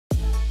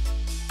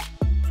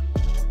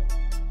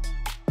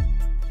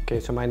Okay,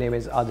 so my name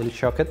is Aadil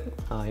Shaukat.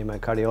 I am a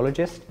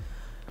cardiologist.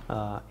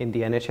 In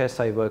the NHS,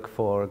 I work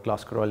for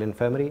Glasgow Royal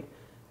Infirmary,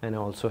 and I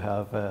also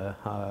have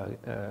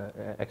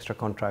an extra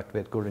contract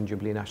with Golden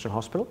Jubilee National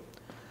Hospital.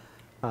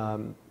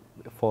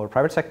 For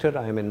private sector,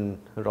 I am in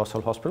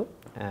Rossall Hospital,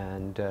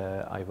 and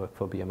I work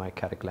for BMI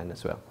Cardiologist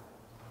as well.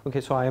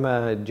 Okay, so I am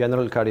a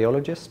general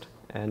cardiologist,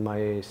 and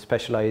my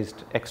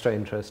specialized extra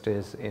interest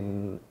is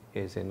in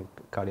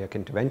cardiac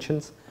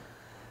interventions.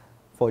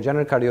 For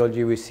general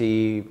cardiology, we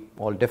see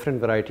all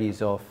different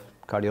varieties of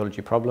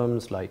cardiology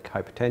problems like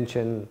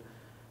hypertension,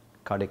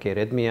 cardiac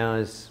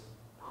arrhythmias,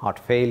 heart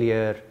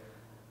failure,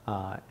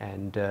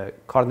 and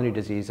coronary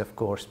disease, of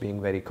course,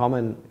 being very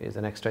common, is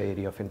an extra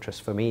area of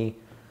interest for me.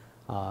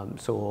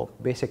 So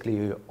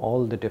basically,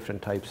 all the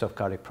different types of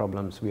cardiac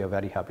problems we are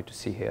very happy to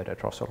see here at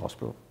Rossall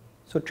Hospital.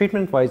 So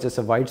treatment-wise, it's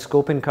a wide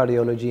scope in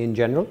cardiology in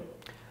general.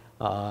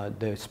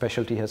 The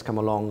specialty has come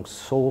along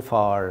so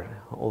far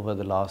over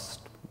the last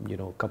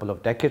couple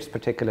of decades.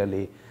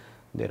 Particularly,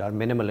 there are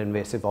minimal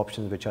invasive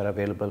options which are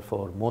available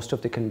for most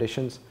of the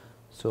conditions.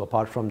 So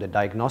apart from the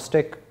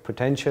diagnostic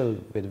potential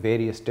with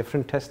various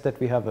different tests that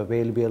we have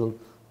available,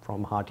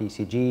 from heart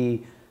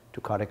ECG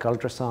to cardiac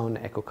ultrasound,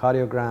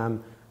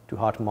 echocardiogram, to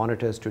heart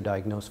monitors to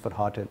diagnose for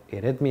heart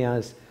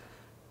arrhythmias,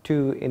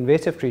 to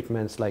invasive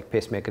treatments like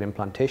pacemaker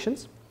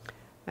implantations,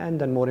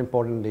 and then more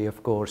importantly,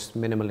 of course,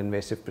 minimal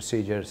invasive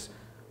procedures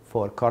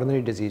for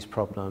coronary disease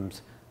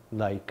problems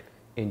like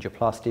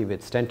angioplasty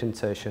with stent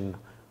insertion,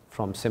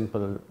 from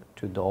simple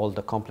to all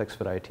the complex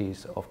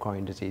varieties of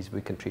coronary disease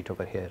we can treat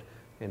over here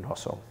in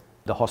Rossall.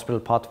 The hospital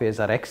pathways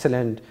are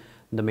excellent.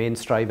 The main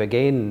strive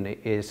again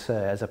is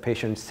as a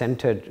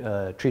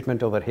patient-centered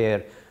treatment over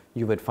here.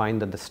 You would find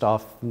that the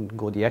staff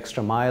go the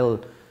extra mile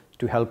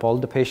to help all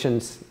the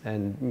patients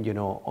and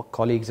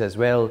colleagues as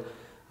well.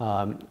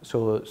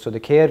 So the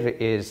care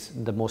is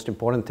the most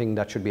important thing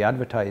that should be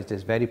advertised,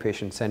 is very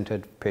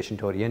patient-centered,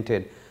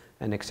 patient-oriented,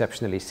 and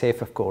exceptionally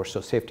safe, of course.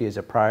 So safety is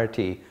a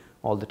priority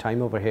all the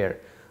time over here.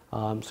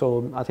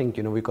 So I think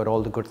we've got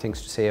all the good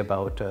things to say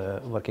about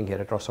working here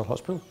at Rossall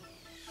Hospital.